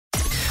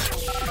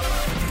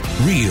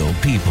Real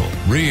people,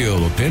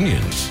 real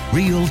opinions,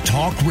 real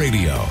talk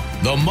radio.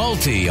 The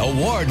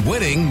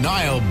multi-award-winning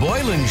Niall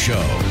Boylan Show.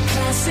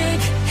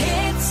 Classic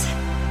hits.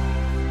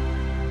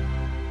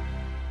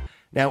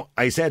 Now,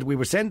 I said we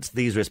were sent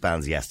these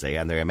wristbands yesterday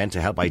and they're meant to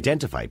help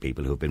identify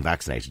people who have been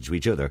vaccinated to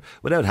each other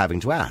without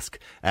having to ask.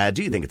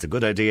 Do you think it's a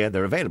good idea?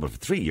 They're available for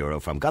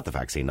 €3 from Got the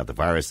Vaccine, Not the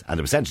Virus, and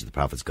a percentage of the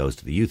profits goes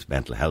to the youth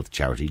mental health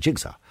charity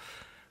Jigsaw.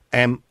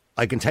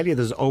 I can tell you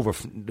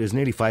there's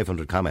nearly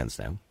 500 comments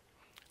now.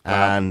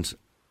 And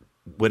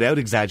without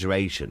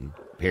exaggeration,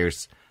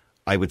 Pierce,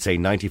 I would say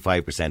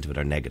 95% of it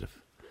are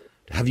negative.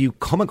 Have you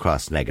come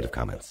across negative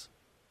comments?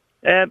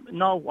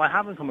 No, I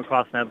haven't come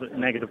across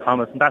negative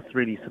comments, and that's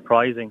really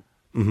surprising.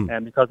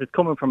 Because it's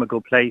coming from a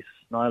good place,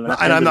 Niall.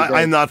 And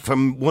I'm not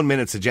from 1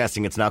 minute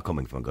suggesting it's not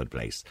coming from a good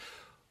place.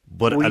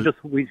 But we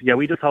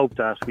just hope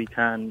that we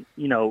can.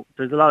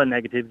 There's a lot of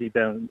negativity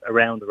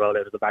around the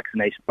rollout of the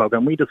vaccination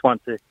program. We just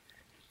want to.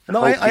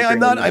 No,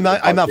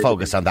 I'm not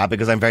focused on that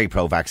because I'm very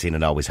pro-vaccine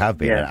and always have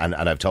been. Yeah. And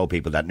I've told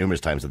people that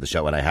numerous times on the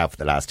show, and I have for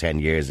the last 10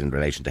 years in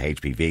relation to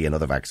HPV and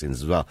other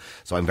vaccines as well.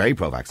 So I'm very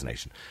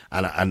pro-vaccination.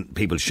 And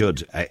people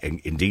should,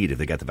 indeed, if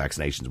they get the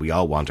vaccinations, we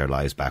all want our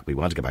lives back. We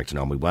want to get back to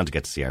normal. We want to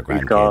get to see our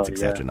grandkids,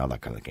 etc., and all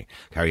that kind of thing.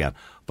 Carry on.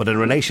 But in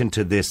relation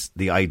to this,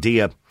 the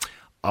idea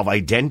of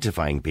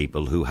identifying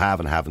people who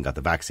have and haven't got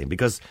the vaccine,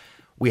 because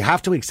we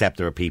have to accept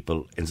there are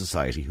people in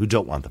society who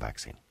don't want the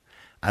vaccine.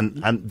 And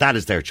that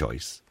is their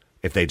choice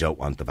if they don't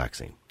want the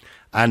vaccine.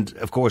 And,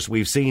 of course,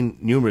 we've seen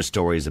numerous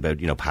stories about,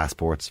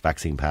 passports,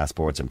 vaccine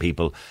passports, and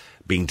people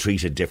being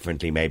treated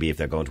differently, maybe if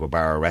they're going to a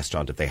bar or a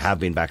restaurant, if they have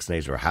been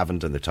vaccinated or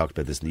haven't, and they've talked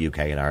about this in the UK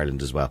and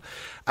Ireland as well.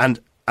 And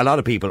a lot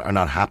of people are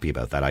not happy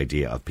about that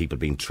idea of people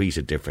being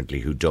treated differently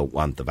who don't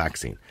want the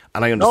vaccine.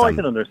 And I understand. No, I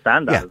can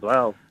understand that as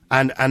well.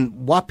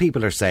 And what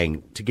people are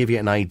saying, to give you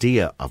an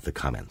idea of the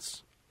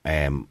comments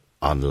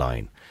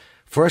online,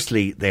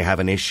 firstly, they have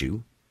an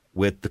issue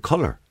with the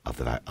colour of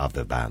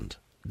the band.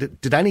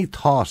 Did any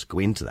thought go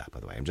into that, by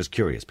the way? I'm just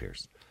curious,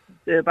 Pierce.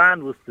 The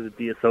band was to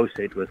be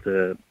associated with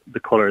the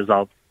colours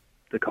of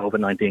the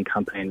COVID-19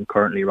 campaign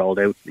currently rolled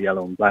out, the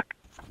yellow and black.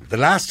 The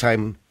last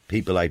time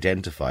people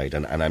identified,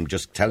 and I'm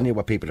just telling you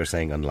what people are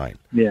saying online.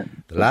 Yeah.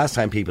 The last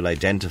time people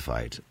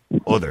identified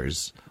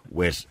others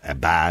with a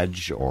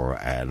badge or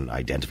an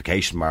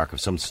identification mark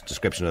of some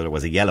description or other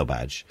was a yellow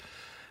badge,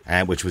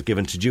 which was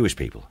given to Jewish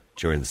people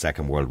during the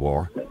Second World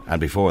War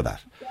and before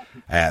that.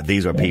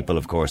 These were people,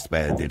 of course,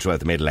 throughout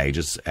the Middle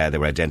Ages. They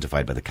were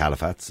identified by the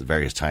caliphates at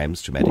various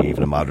times through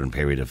medieval and modern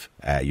period of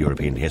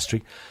European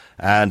history.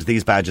 And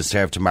these badges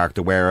served to mark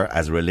the wearer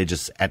as a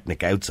religious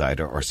ethnic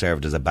outsider or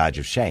served as a badge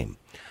of shame.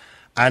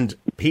 And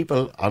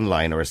people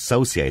online are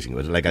associating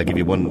with it. Like, I'll give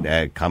you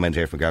one comment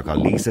here from a girl called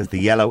Lee says, the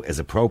yellow is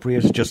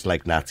appropriate, just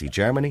like Nazi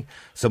Germany.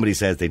 Somebody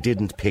says they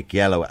didn't pick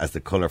yellow as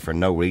the colour for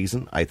no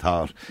reason. I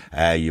thought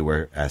you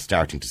were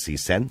starting to see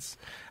sense.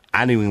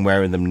 Anyone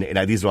wearing them,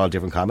 now these are all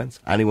different comments,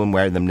 anyone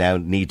wearing them now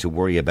need to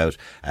worry about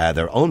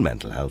their own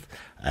mental health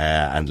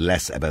and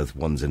less about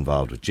ones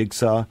involved with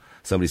Jigsaw.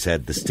 Somebody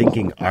said the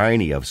stinking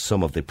irony of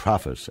some of the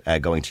profit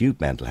going to youth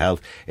mental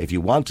health. If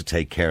you want to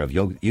take care of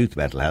youth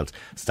mental health,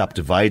 stop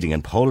dividing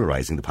and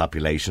polarising the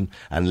population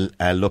and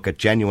look at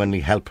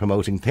genuinely health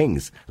promoting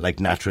things like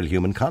natural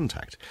human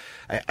contact.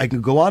 I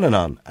can go on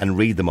and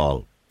read them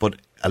all, but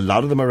a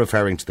lot of them are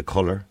referring to the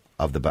colour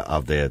of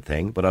the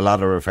thing, but a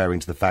lot are referring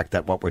to the fact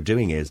that what we're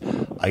doing is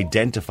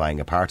identifying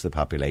a part of the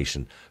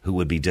population who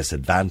would be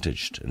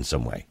disadvantaged in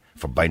some way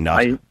by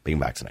not being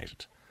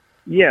vaccinated.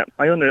 Yeah,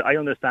 I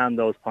understand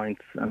those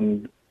points,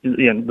 and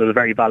there were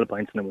very valid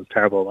points, and it was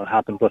terrible what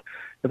happened. But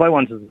if I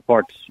wanted to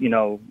support,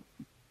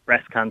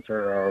 breast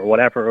cancer or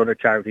whatever other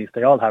charities,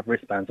 they all have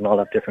wristbands and all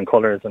have different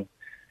colours, and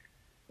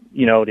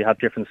they have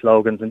different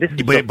slogans, and this.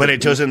 But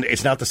it doesn't.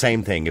 It's not the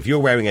same thing. If you're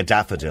wearing a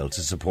daffodil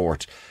to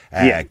support,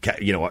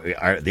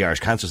 the Irish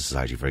Cancer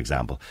Society, for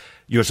example,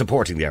 you're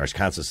supporting the Irish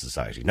Cancer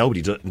Society.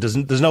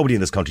 There's nobody in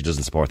this country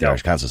doesn't support the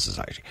Irish Cancer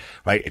Society,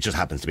 right? It just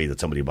happens to be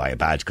that somebody buy a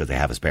badge because they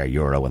have a spare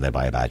euro and they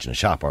buy a badge in a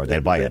shop, or they'll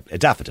buy a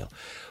daffodil.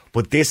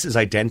 But this is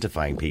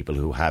identifying people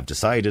who have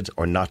decided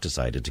or not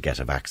decided to get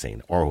a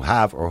vaccine, or who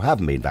have or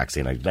haven't been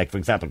vaccinated. Like, for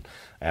example,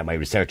 my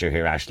researcher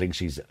here, Aisling,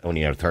 she's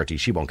only in her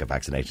 30s. She won't get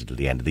vaccinated till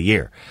the end of the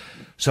year.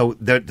 So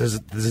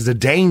there's a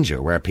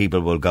danger where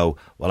people will go,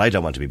 well, I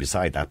don't want to be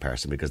beside that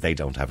person because they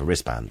don't have a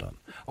wristband on,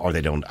 or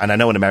they don't. And I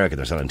know in America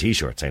they're selling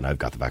T-shirts saying I've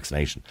got the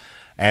vaccination.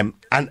 And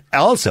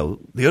also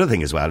the other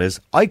thing as well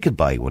is I could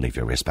buy one of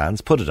your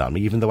wristbands, put it on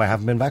me, even though I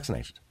haven't been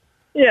vaccinated.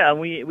 Yeah,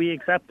 we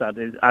accept that.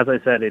 As I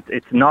said,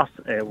 it's not.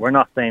 We're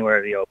not saying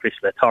we're the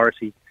official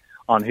authority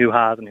on who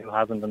has and who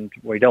hasn't, and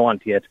we don't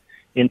want to get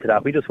into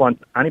that. We just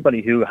want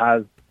anybody who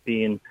has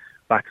been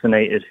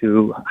vaccinated,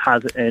 who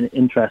has an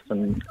interest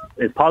and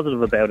is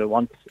positive about it,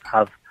 wants to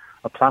have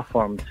a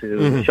platform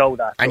to show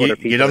that. And to other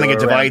people you don't think it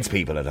divides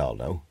people at all,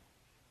 no?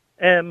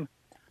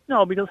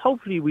 No, because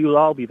hopefully we will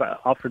all be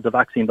offered the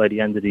vaccine by the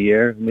end of the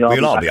year.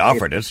 We'll all be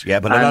offered it, yeah,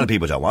 but a lot of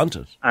people don't want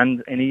it.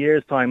 And in a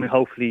year's time,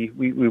 hopefully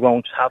we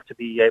won't have to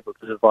be able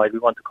to divide. We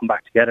want to come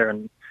back together,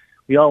 and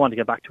we all want to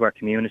get back to our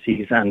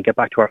communities and get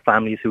back to our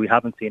families who we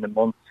haven't seen in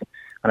months.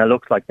 And it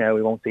looks like now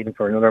we won't see them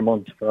for another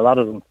month for a lot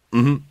of them.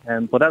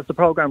 Mm-hmm. But as the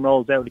programme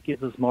rolls out, it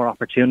gives us more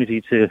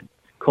opportunity to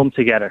come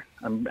together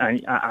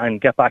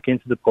and get back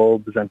into the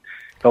pubs and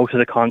go to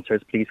the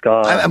concerts, please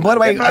God. And by the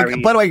way,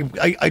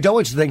 I don't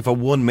want you to think for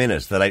 1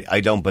 minute that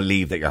I don't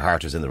believe that your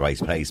heart is in the right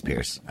place,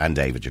 Pierce, and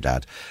David, your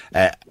dad.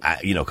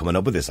 Coming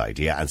up with this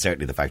idea, and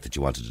certainly the fact that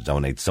you wanted to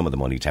donate some of the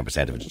money,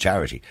 10% of it, to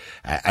charity,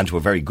 and to a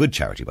very good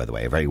charity, by the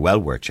way, a very well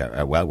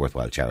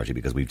worthwhile charity,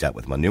 because we've dealt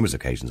with them on numerous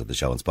occasions of the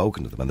show and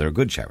spoken to them, and they're a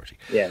good charity.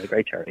 Yeah, they're a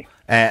great charity.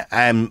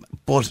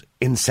 But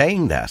in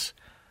saying that,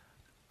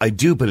 I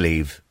do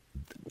believe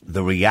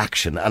the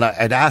reaction, and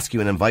I'd ask you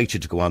and invite you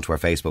to go onto our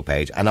Facebook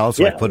page, and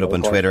also I'd put up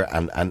on Twitter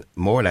and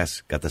more or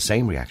less got the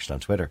same reaction on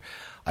Twitter.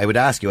 I would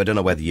ask you, I don't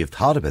know whether you've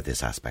thought about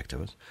this aspect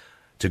of it,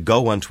 to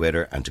go on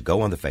Twitter and to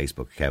go on the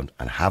Facebook account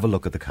and have a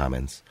look at the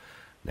comments.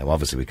 Now,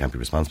 obviously, we can't be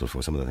responsible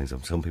for some of the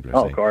things some people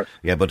are saying. Of course.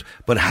 Yeah, but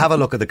have a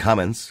look at the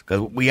comments,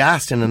 because we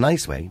asked in a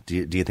nice way, do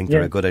you think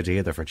they're a good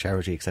idea, they're for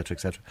charity, etc.,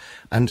 etc.?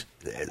 And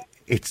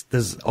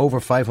there's over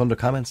 500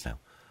 comments now.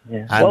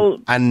 Yeah.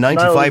 And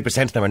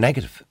 95% of them are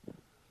negative.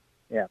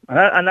 Yeah,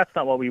 and that's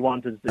not what we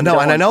wanted. No,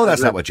 and I know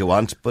that's not what you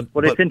want, but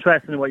it's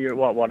interesting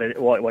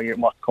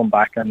what's come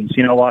back, and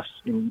you know what?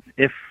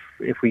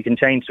 If we can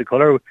change the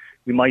colour,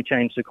 we might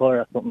change the colour.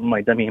 That's something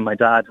me and my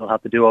dad will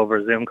have to do over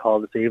a Zoom call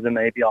this evening,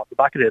 maybe off the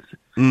back of this.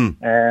 And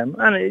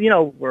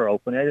we're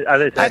open.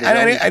 As I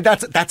said,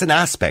 that's an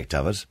aspect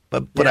of it,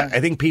 but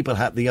I think people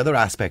have the other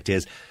aspect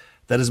is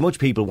that as much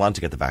people want to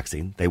get the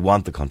vaccine, they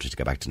want the country to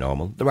get back to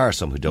normal. There are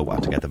some who don't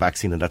want to get the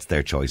vaccine, and that's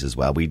their choice as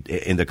well.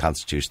 In the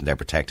Constitution, they're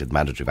protected.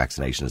 Mandatory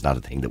vaccination is not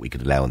a thing that we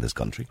could allow in this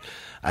country.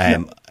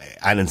 And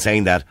in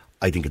saying that,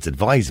 I think it's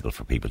advisable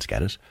for people to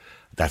get it.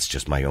 That's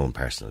just my own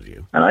personal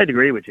view. And I'd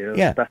agree with you.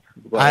 Yeah.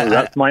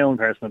 That's my own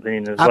personal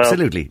opinion as well.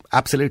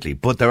 Absolutely.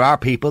 But there are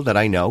people that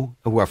I know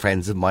who are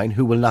friends of mine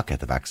who will not get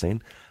the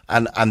vaccine.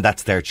 And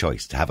that's their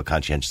choice to have a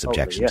conscientious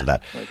objection to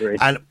that. I agree.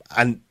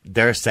 And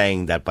they're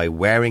saying that by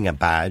wearing a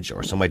badge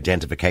or some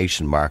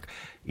identification mark,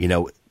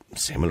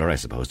 similar, I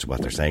suppose, to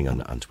what they're saying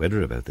on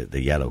Twitter about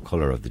the yellow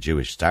colour of the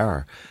Jewish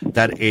star,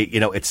 that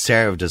it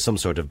served as some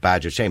sort of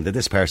badge of shame that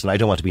this person, I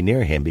don't want to be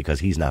near him because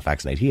he's not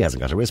vaccinated. He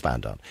hasn't got a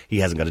wristband on. He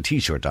hasn't got a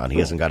T-shirt on. He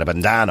hasn't got a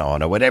bandana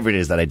on, or whatever it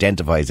is that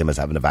identifies him as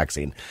having a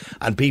vaccine.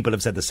 And people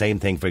have said the same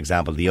thing. For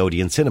example, the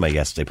Odeon Cinema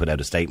yesterday put out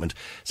a statement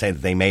saying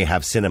that they may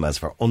have cinemas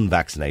for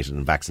unvaccinated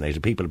and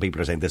vaccinated people. People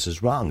are saying this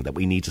is wrong, that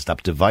we need to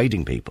stop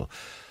dividing people,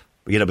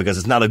 because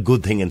it's not a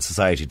good thing in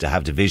society to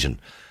have division.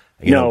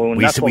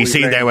 We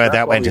see there where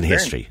that went in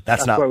history.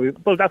 That's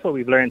what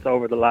we've learned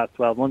over the last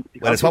 12 months.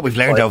 Well, it's what we've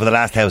learned over the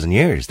last 1,000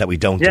 years, that we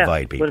don't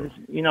divide people. But,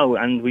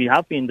 and we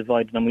have been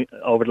divided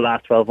over the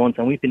last 12 months,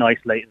 and we've been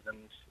isolated, and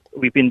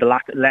we've been the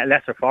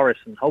lesser forest,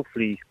 and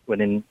hopefully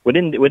within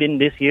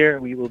this year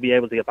we will be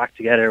able to get back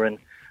together and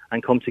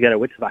come together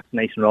with the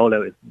vaccination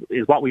rollout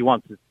is what we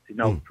want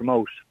to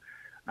promote.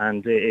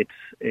 And it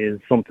is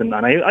something,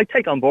 and I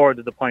take on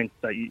board the points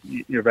that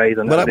you're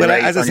raising. Well,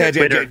 as I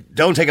said,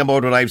 don't take on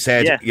board what I've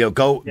said. Yeah.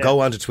 Go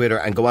onto Twitter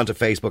and go onto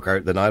Facebook or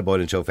the Niall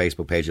Boylan Show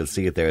Facebook page. You'll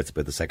see it there. It's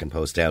about the second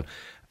post down,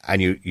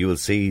 and you will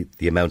see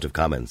the amount of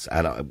comments,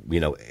 and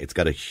it's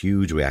got a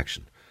huge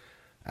reaction.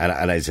 And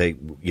I say,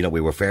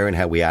 we were fair in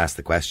how we asked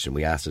the question.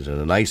 We asked it in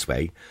a nice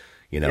way.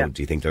 Do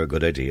you think they're a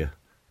good idea?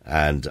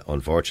 And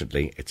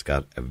unfortunately, it's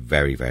got a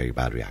very, very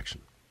bad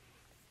reaction.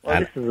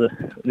 Well,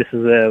 this is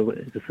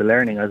a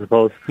learning, I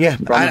suppose. Yeah,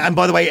 and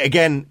by the way,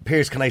 again,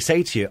 Pierce, can I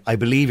say to you, I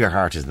believe your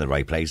heart is in the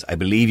right place. I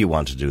believe you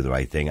want to do the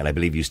right thing, and I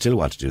believe you still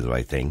want to do the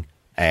right thing.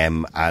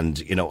 And I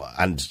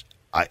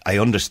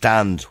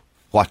understand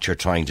what you're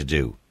trying to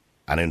do,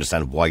 and I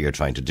understand why you're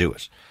trying to do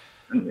it.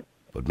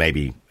 But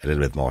maybe a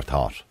little bit more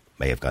thought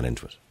may have gone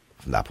into it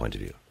from that point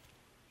of view.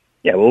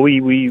 Yeah, well,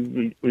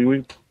 we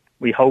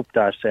hope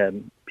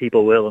that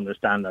people will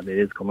understand that it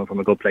is coming from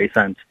a good place,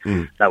 and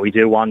that we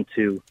do want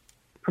to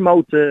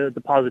promote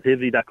the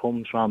positivity that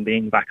comes from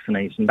being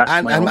vaccinated.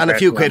 And a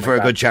few quid for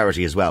a good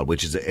charity as well,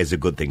 which is a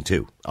good thing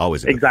too.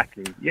 Always a good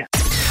thing. Yeah.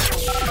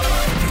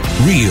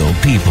 Real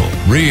people,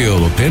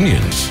 real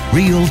opinions,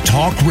 real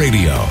talk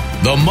radio.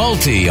 The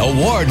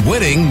multi-award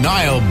winning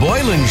Niall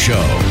Boylan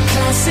Show.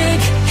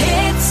 Classic